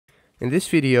In this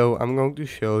video, I'm going to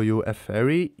show you a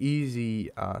very easy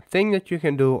thing that you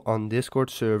can do on Discord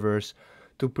servers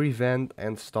to prevent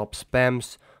and stop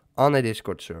spams on a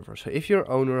Discord server. So if you're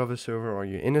owner of a server or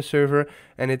you're in a server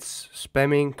and it's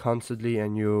spamming constantly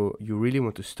and you really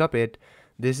want to stop it,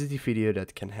 this is the video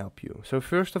that can help you. So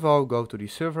first of all, go to the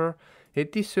server,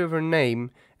 hit the server name,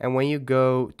 and when you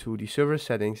go to the server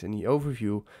settings and the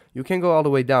overview, you can go all the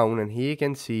way down and here you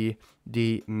can see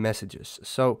the messages.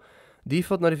 So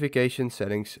default notification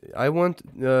settings, I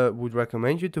would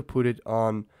recommend you to put it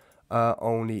on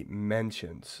only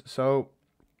mentions. So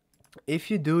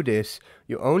if you do this,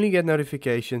 you only get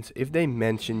notifications if they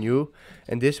mention you,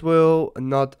 and this will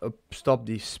not stop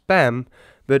the spam,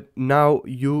 but now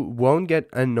you won't get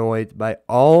annoyed by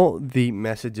all the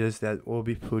messages that will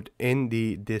be put in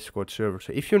the Discord server.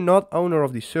 So if you're not owner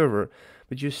of the server,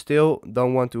 but you still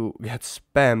don't want to get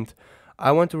spammed,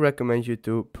 I want to recommend you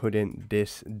to put in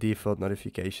this default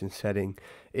notification setting.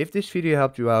 If this video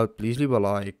helped you out, please leave a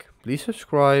like, please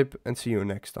subscribe, and see you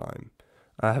next time.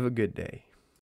 Have a good day.